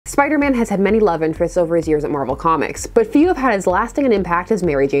Spider-Man has had many love interests over his years at Marvel Comics, but few have had as lasting an impact as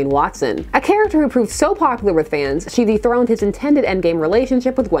Mary Jane Watson, a character who proved so popular with fans, she dethroned his intended endgame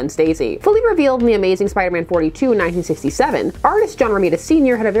relationship with Gwen Stacy. Fully revealed in The Amazing Spider-Man 42 in 1967, artist John Romita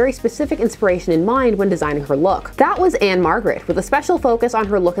Sr. had a very specific inspiration in mind when designing her look. That was Ann Margaret, with a special focus on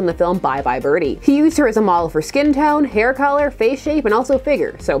her look in the film Bye Bye Birdie. He used her as a model for skin tone, hair color, face shape, and also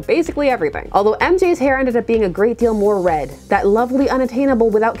figure, so basically everything. Although MJ's hair ended up being a great deal more red, that lovely, unattainable,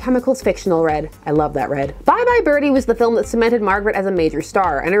 without chemicals fictional red. I love that red. Bye Bye Birdie was the film that cemented Margaret as a major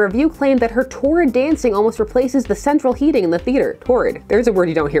star, and a review claimed that her torrid dancing almost replaces the central heating in the theater. Torrid. There's a word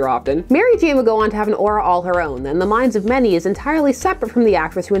you don't hear often. Mary Jane would go on to have an aura all her own, and the minds of many is entirely separate from the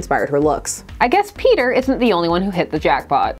actress who inspired her looks. I guess Peter isn't the only one who hit the jackpot.